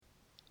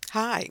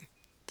Hi,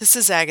 this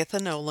is Agatha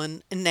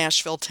Nolan in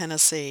Nashville,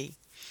 Tennessee,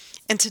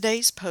 and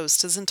today's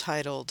post is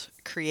entitled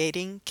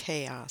Creating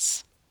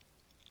Chaos.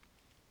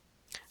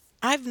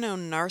 I've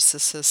known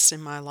narcissists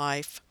in my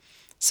life,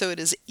 so it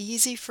is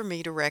easy for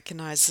me to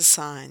recognize the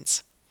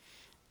signs.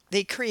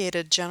 They create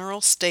a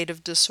general state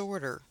of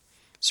disorder,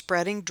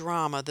 spreading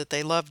drama that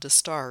they love to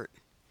start,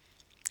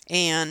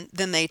 and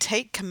then they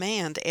take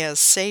command as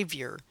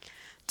savior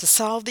to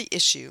solve the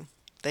issue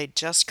they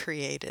just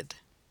created.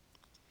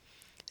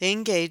 They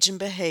engage in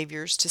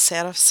behaviors to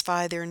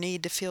satisfy their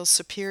need to feel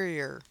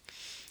superior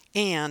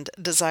and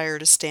desire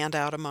to stand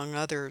out among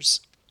others,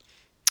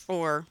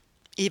 or,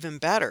 even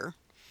better,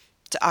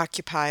 to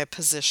occupy a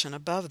position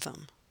above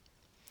them.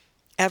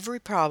 Every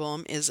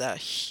problem is a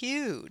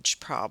huge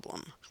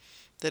problem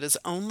that is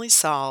only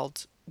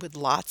solved with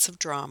lots of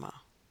drama,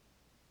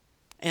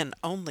 and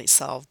only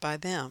solved by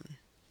them.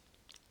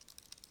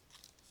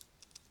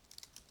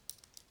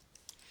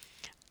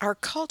 Our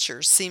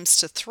culture seems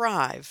to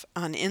thrive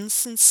on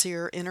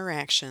insincere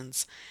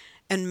interactions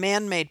and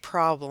man made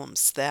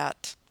problems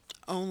that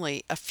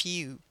only a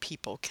few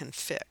people can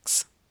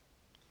fix.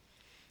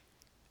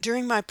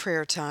 During my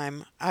prayer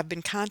time, I've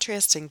been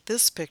contrasting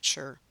this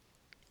picture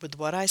with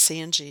what I see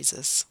in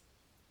Jesus.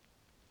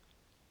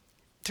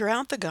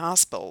 Throughout the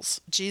Gospels,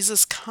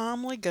 Jesus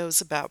calmly goes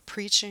about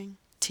preaching,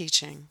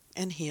 teaching,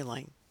 and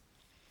healing.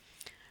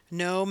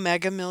 No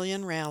mega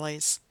million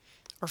rallies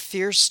or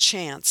fierce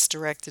chants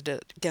directed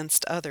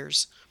against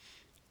others.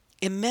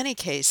 In many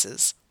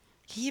cases,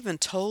 he even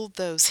told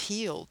those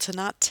healed to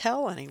not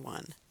tell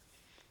anyone.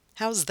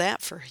 How's that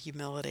for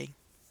humility?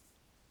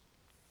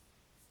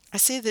 I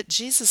see that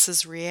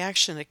Jesus'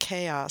 reaction to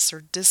chaos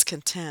or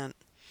discontent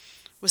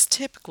was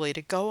typically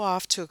to go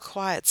off to a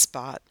quiet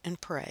spot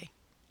and pray.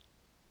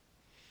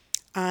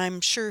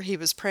 I'm sure he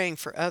was praying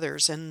for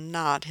others and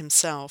not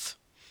himself.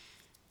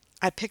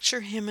 I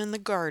picture him in the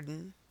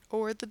garden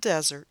or the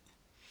desert,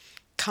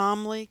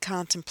 calmly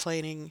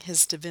contemplating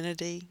his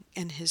divinity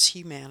and his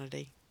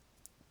humanity.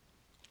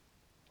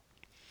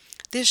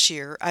 This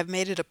year, I've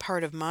made it a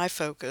part of my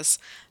focus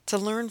to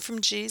learn from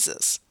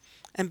Jesus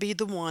and be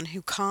the one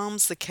who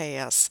calms the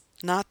chaos,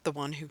 not the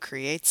one who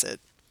creates it.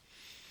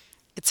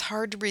 It's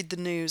hard to read the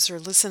news or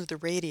listen to the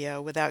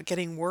radio without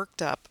getting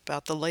worked up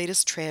about the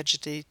latest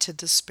tragedy to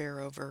despair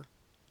over.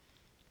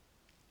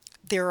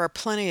 There are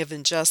plenty of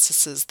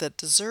injustices that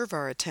deserve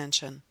our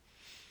attention,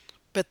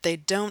 but they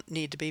don't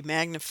need to be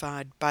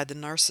magnified by the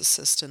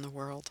narcissist in the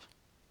world.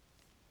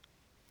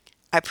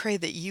 I pray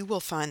that you will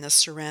find the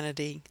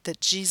serenity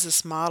that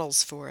Jesus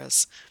models for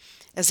us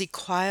as he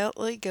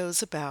quietly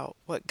goes about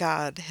what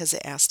God has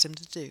asked him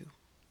to do.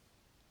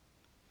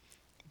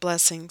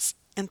 Blessings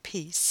and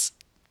peace.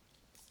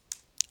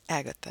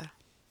 Agatha.